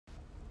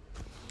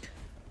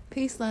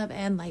Peace, love,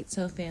 and light,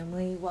 so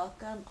family.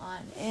 Welcome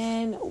on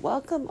in.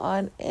 Welcome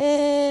on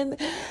in.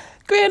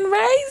 Grand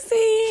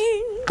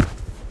Rising.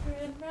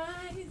 Grand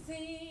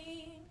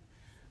Rising.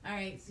 All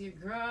right, so your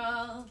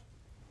girl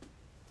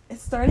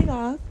is starting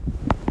off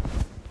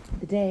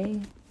the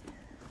day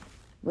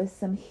with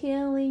some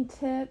healing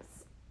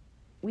tips.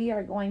 We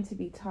are going to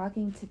be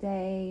talking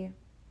today.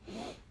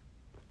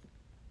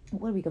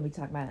 What are we going to be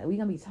talking about? We're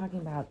going to be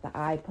talking about the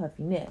eye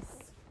puffiness.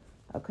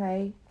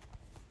 Okay?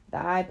 The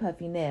eye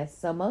puffiness.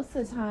 So most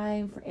of the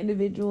time for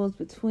individuals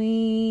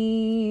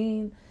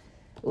between,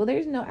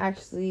 there's no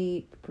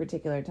actually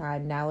particular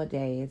time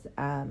nowadays,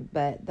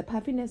 but the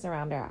puffiness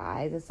around our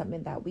eyes is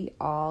something that we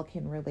all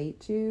can relate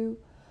to.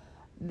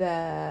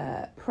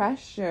 The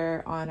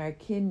pressure on our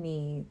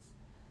kidneys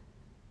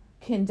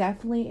can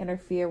definitely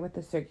interfere with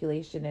the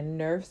circulation and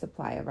nerve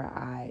supply of our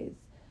eyes,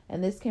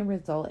 and this can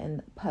result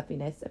in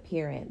puffiness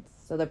appearance.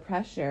 So the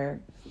pressure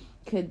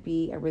could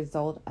be a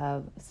result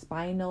of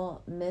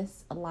spinal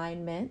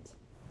misalignment,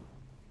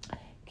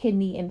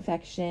 kidney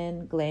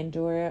infection,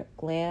 glandular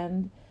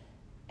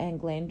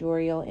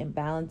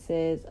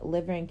imbalances,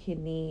 liver and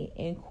kidney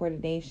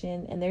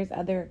incoordination, and there's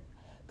other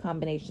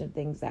combination of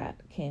things that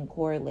can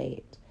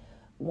correlate.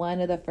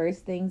 One of the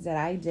first things that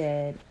I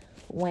did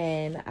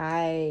when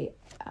I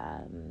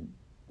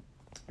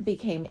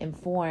became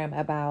informed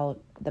about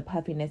the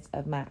puffiness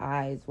of my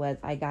eyes was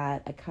I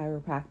got a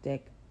chiropractic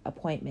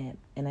appointment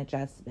and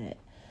adjustment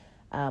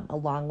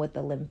along with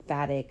the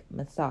lymphatic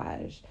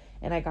massage,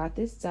 and I got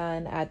this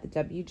done at the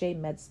WJ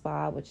Med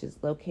Spa, which is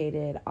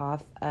located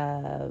off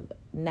of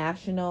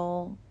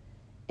National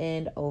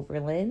in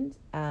Overland.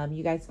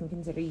 You guys can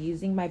consider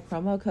using my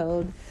promo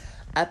code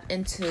up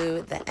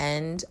into the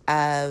end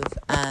of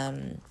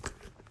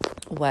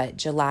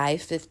July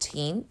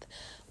 15th,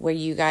 where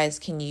you guys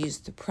can use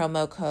the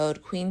promo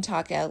code Queen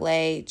Talk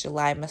LA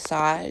July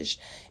Massage,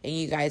 and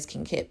you guys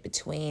can get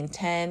between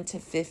 10 to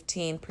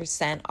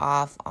 15%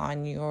 off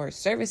on your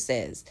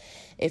services.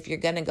 If you're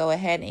going to go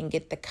ahead and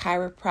get the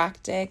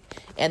chiropractic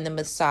and the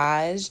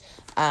massage,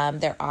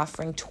 they're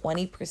offering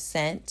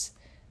 20%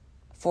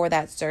 for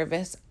that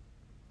service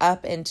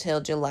up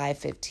until July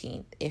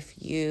 15th. If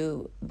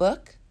you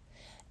book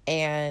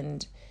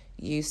and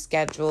you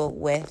schedule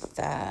with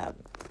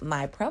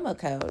my promo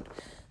code.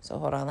 So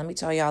hold on, let me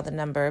tell y'all the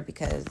number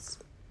because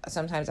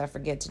sometimes I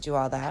forget to do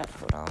all that.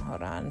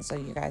 Hold on. So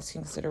you guys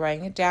can consider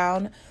writing it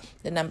down.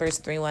 The number is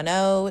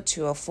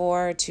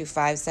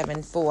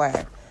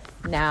 310-204-2574.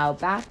 Now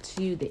back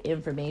to the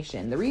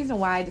information. The reason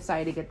why I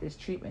decided to get this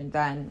treatment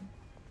done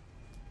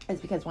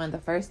is because one of the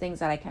first things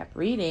that I kept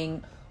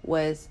reading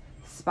was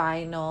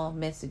spinal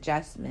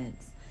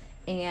misadjustments.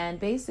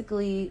 And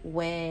basically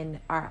when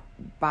our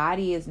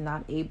body is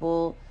not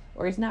able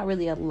or is not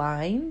really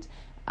aligned,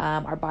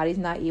 our body's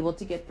not able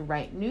to get the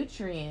right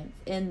nutrients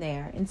in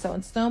there. And so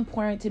it's so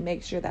important to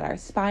make sure that our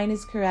spine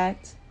is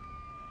correct,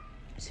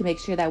 to make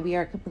sure that we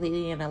are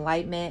completely in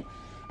alignment.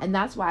 And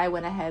that's why I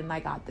went ahead and I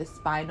got the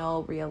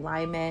spinal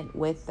realignment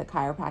with the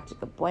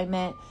chiropractic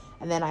appointment.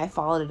 And then I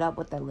followed it up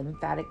with the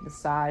lymphatic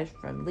massage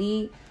from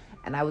Lee.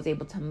 And I was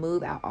able to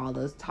move out all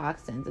those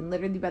toxins. And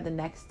literally by the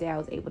next day, I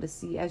was able to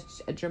see a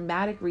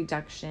dramatic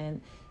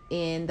reduction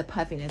in the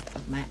puffiness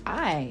of my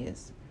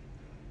eyes.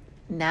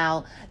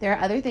 Now, there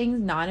are other things,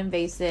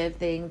 non-invasive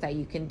things that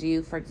you can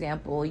do. For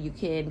example, you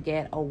can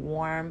get a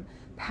warm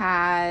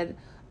pad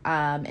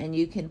and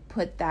you can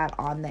put that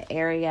on the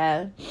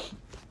area.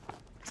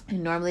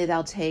 And normally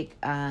they'll take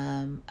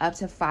up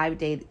to 5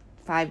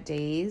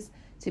 days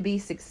to be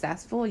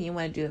successful. You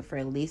want to do it for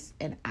at least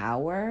an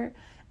hour.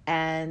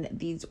 And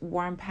these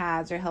warm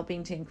pads are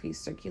helping to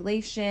increase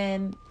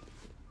circulation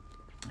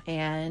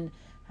and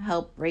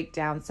help break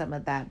down some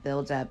of that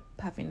buildup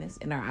puffiness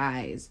in our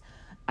eyes.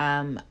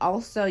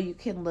 Also, you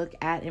can look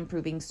at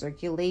improving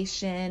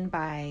circulation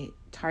by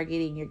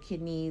targeting your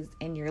kidneys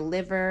and your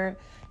liver.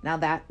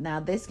 Now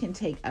this can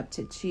take up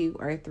to 2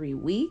 or 3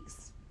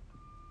 weeks.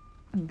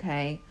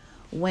 Okay.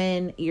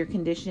 When your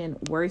condition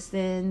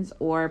worsens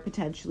or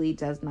potentially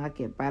does not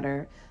get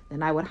better,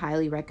 then I would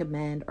highly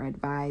recommend or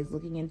advise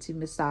looking into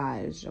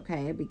massage.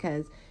 Okay.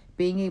 Because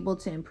being able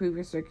to improve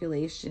your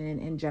circulation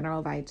and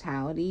general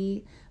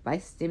vitality by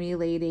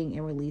stimulating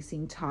and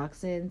releasing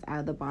toxins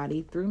out of the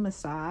body through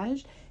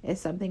massage is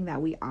something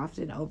that we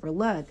often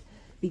overlook,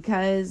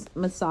 because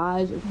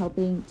massage is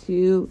helping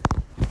to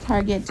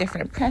target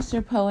different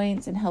pressure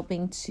points and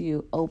helping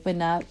to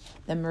open up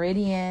the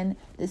meridian.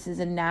 This is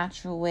a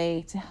natural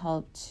way to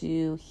help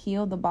to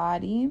heal the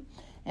body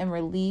and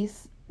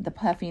release the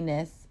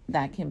puffiness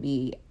that can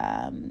be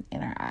in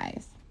our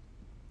eyes.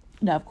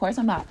 Now, of course,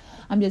 I'm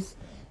just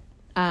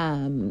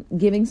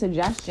giving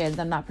suggestions.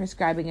 I'm not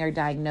prescribing or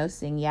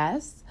diagnosing,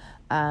 yes.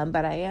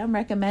 But I am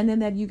recommending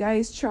that you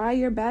guys try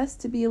your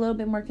best to be a little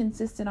bit more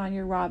consistent on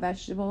your raw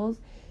vegetables,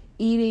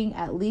 eating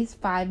at least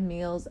 5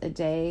 meals a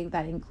day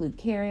that include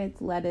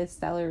carrots, lettuce,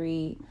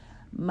 celery,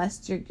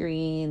 mustard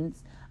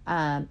greens,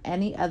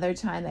 Any other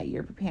time that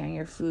you're preparing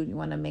your food, you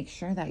want to make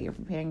sure that you're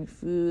preparing your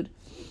food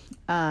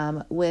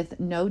with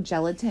no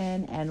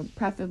gelatin, and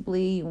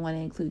preferably you want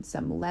to include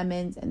some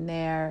lemons in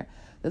there.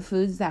 The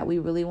foods that we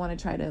really want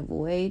to try to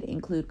avoid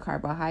include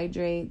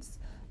carbonated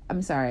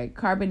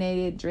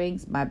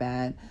drinks,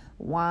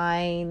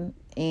 wine,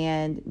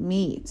 and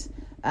meat,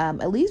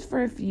 at least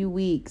for a few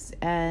weeks.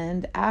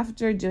 And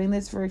after doing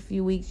this for a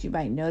few weeks, you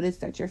might notice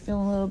that you're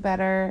feeling a little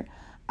better.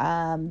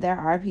 There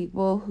are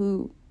people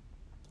who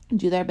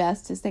do their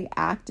best to stay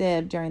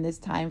active during this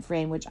time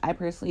frame, which I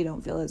personally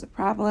don't feel is a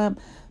problem,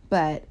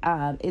 but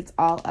it's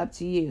all up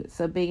to you.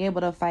 So being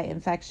able to fight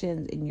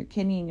infections in your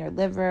kidney and your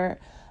liver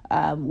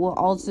will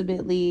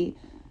ultimately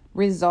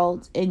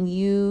result in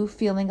you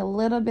feeling a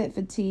little bit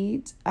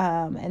fatigued.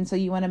 And so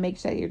you want to make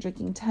sure that you're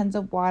drinking tons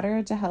of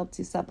water to help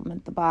to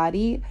supplement the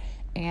body.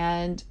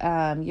 And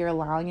you're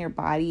allowing your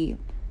body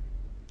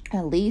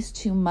at least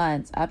 2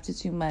 months, up to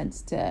 2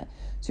 months to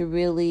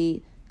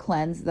really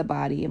cleanse the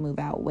body and move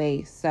out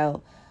waste.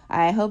 So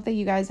I hope that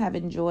you guys have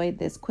enjoyed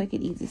this quick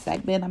and easy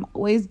segment. I'm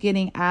always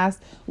getting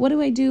asked, what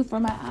do I do for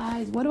my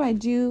eyes? What do I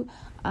do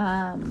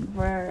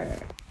for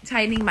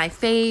tightening my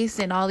face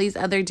and all these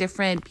other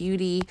different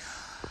beauty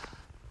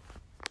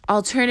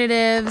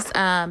alternatives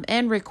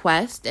and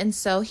requests? And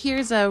so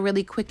here's a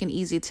really quick and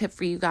easy tip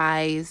for you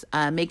guys.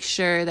 Make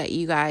sure that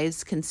you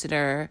guys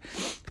consider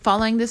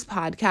following this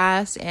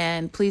podcast,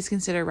 and please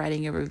consider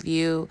writing a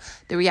review.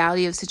 The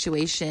reality of the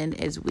situation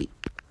is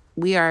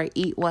we are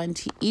each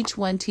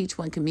one teach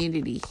one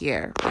community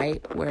here,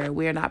 right? Where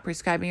we're not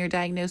prescribing or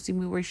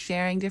diagnosing, we're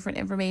sharing different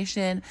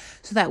information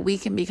so that we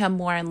can become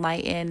more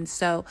enlightened.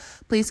 So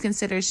please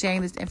consider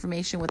sharing this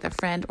information with a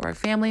friend or a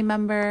family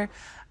member.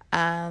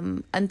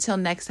 Until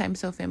next time,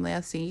 So Family,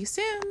 I'll see you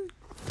soon.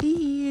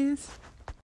 Peace.